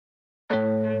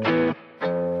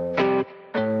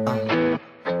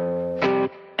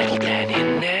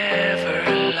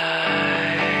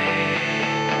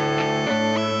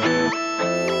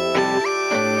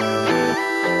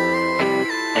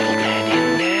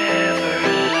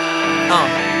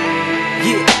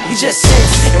He just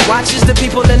sits and watches the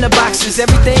people in the boxes.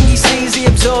 Everything he sees, he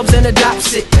absorbs and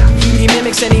adopts it. He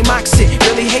mimics and he mocks it.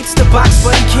 Really hates the box,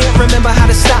 but he can't remember how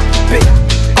to stop it.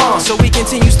 So he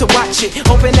continues to watch it,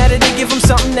 hoping that it'll give him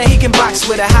something that he can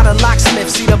box with. Or how the locksmith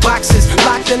see the boxes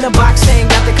locked in the box, ain't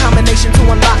got the combination to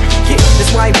unlock it.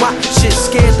 That's why he watches,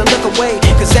 scared to look away,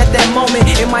 cause at that moment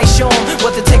it might show him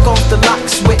what to take off the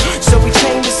locks with. So he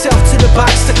chained himself to the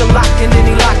box, took a lock and then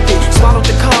he locked it. Swallowed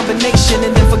the combination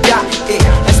and then forgot it.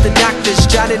 As the doctors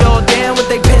jotted all down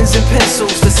with their pens and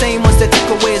pencils, the same ones that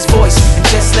took away his voice and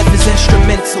just left his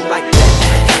instrumental like that.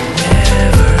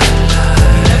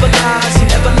 He never lies, he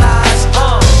never lies,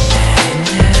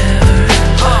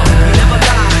 He never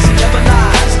lies, he never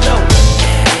lies, no.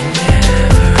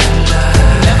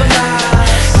 He never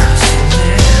lies, he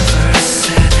never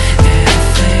said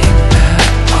anything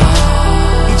at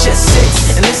all. He just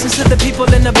sits and listens to the people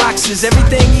in the boxes.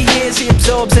 Everything he hears, he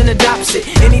absorbs and adopts it.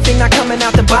 Anything not coming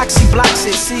out the box, he blocks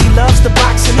it. See, he loves the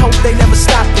box and hope they never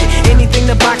stop it. Anything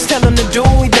the box tell him to do,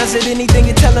 he does it. Anything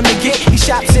you tell him to get, he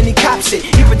shops and he cops it.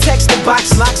 He protects the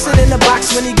box, locks it in the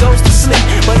box when he goes to sleep,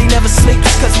 but he never sleeps.